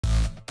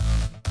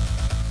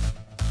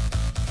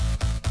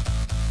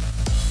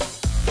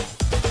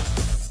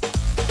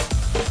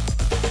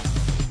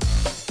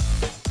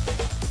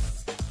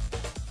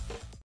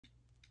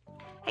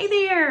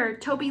homeowner,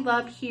 Tobie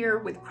Love here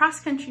with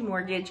Cross Country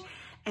Mortgage,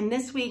 and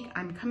this week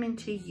I'm coming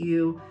to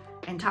you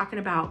and talking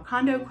about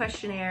condo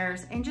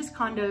questionnaires and just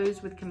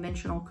condos with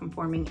conventional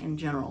conforming in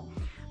general.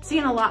 I'm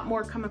seeing a lot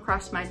more come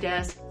across my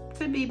desk.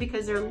 Could be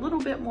because they're a little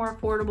bit more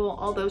affordable,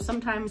 although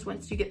sometimes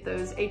once you get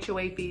those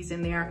HOA fees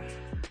in there,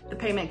 the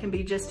payment can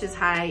be just as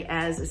high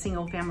as a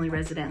single family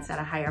residence at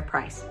a higher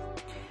price.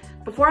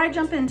 Before I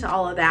jump into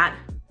all of that,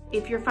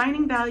 if you're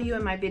finding value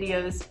in my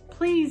videos,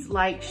 please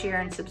like,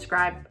 share, and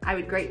subscribe. I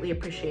would greatly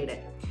appreciate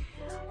it.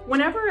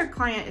 Whenever a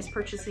client is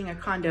purchasing a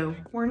condo,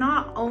 we're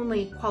not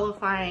only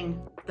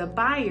qualifying the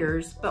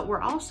buyers, but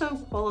we're also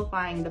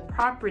qualifying the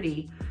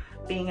property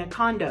being a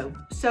condo.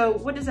 So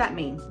what does that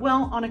mean?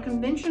 Well, on a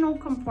conventional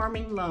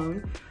conforming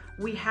loan,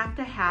 we have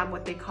to have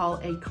what they call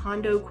a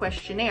condo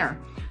questionnaire.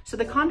 So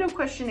the condo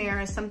questionnaire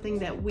is something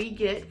that we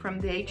get from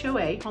the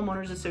HOA,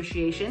 Homeowners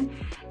Association,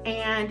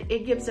 and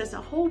it gives us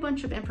a whole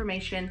bunch of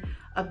information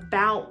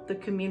about the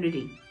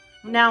community.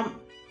 Now,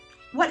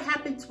 what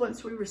happens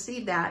once we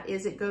receive that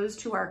is it goes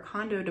to our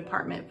condo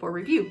department for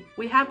review.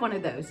 We have one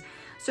of those.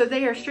 So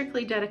they are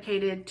strictly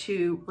dedicated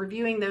to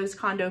reviewing those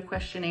condo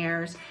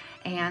questionnaires,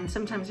 and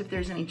sometimes if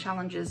there's any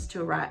challenges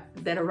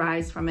that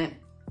arise from it,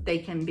 they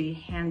can be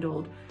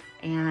handled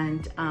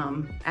and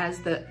as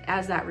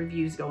that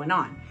review's going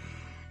on.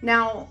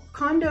 Now,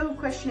 condo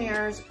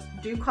questionnaires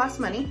do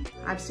cost money.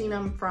 I've seen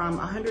them from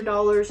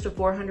 $100 to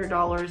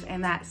 $400,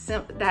 and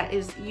that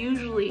is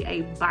usually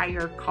a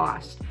buyer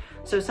cost.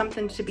 So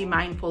something to be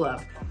mindful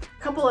of.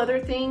 A couple other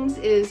things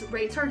is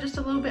rates are just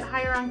a little bit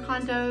higher on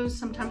condos.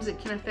 Sometimes it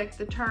can affect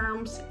the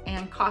terms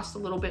and cost a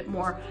little bit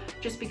more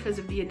just because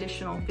of the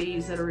additional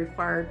fees that are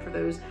required for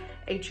those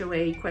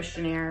HOA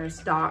questionnaires,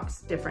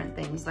 docs, different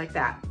things like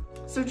that.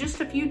 So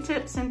just a few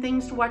tips and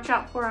things to watch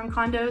out for on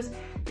condos.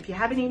 If you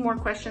have any more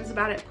questions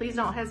about it, please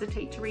don't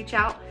hesitate to reach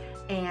out,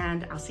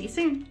 and I'll see you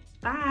soon.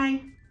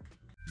 Bye.